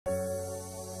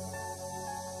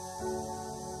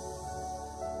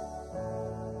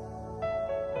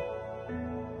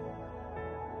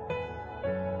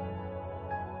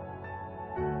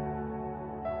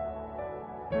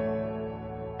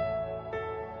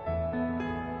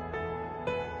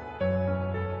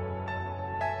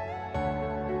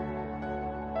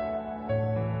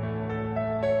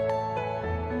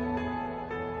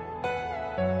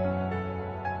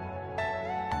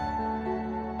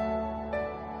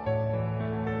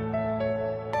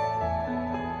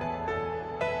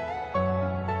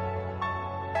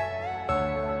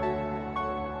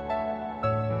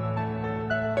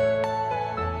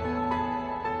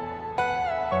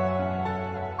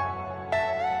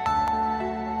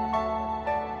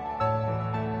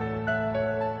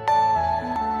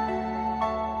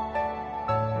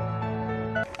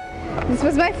This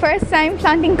was my first time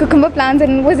planting cucumber plants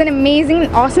and it was an amazing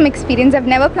and awesome experience. I've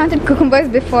never planted cucumbers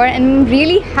before and I'm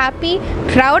really happy,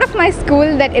 proud of my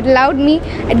school that it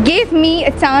gave me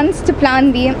a chance to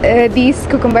plant these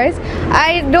cucumbers.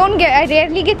 I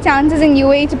rarely get chances in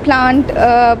UAE to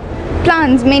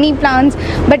plant many plants,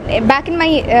 but back in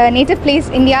my native place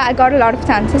India I got a lot of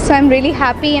chances, so I'm really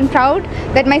happy and proud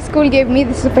that my school gave me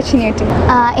this opportunity.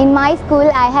 In my school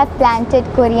I have planted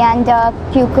coriander,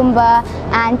 cucumber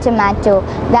and tomato.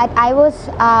 That I was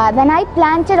when I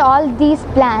planted all these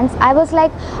plants, I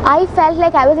felt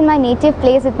like I was in my native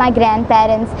place with my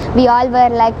grandparents. We all were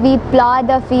like, we plowed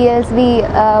the fields, we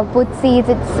put seeds.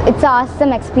 It's an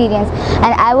awesome experience,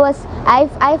 and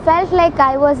I felt like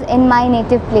I was in my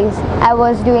native place. I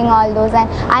was doing all those, and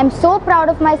I'm so proud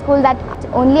of my school that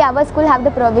only our school have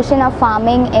the provision of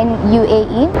farming in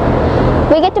UAE.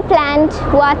 We get to plant,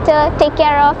 water, take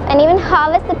care of and even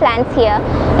harvest the plants here.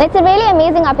 And it's a really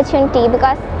amazing opportunity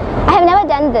because I have never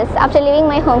done this after leaving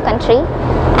my home country.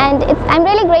 And I'm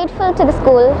really grateful to the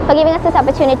school for giving us this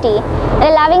opportunity and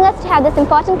allowing us to have this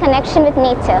important connection with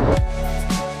nature.